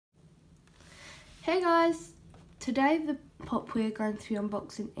Hey guys, today the pop we're going to be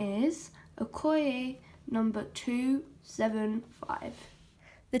unboxing is Okoye number 275.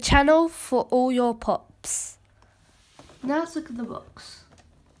 The channel for all your pops. Now let's look at the box.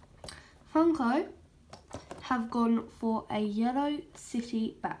 Funko have gone for a yellow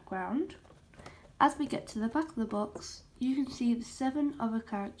city background. As we get to the back of the box, you can see the 7 other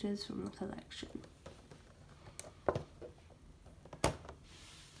characters from the collection.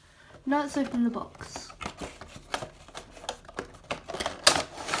 Now let's open the box.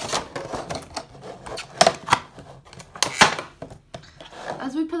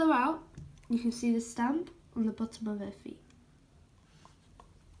 As we pull her out, you can see the stamp on the bottom of her feet.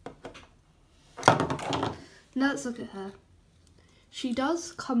 Now let's look at her. She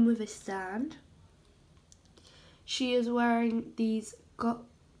does come with a stand. She is wearing these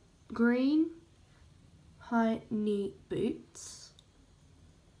green high knee boots.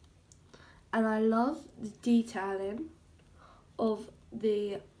 And I love the detailing of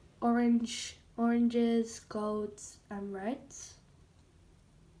the oranges, golds and reds.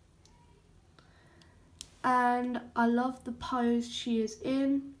 And I love the pose she is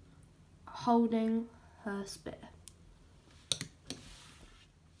in, holding her spear.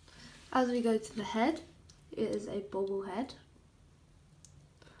 As we go to the head, it is a bobble head.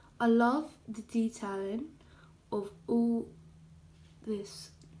 I love the detailing of all this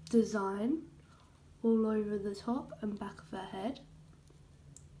design all over the top and back of her head.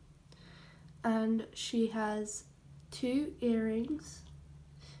 And she has 2 earrings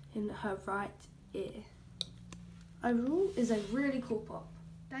in her right ear. Overall, is a really cool pop.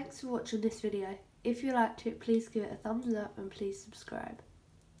 Thanks for watching this video. If you liked it, please give it a thumbs up and please subscribe.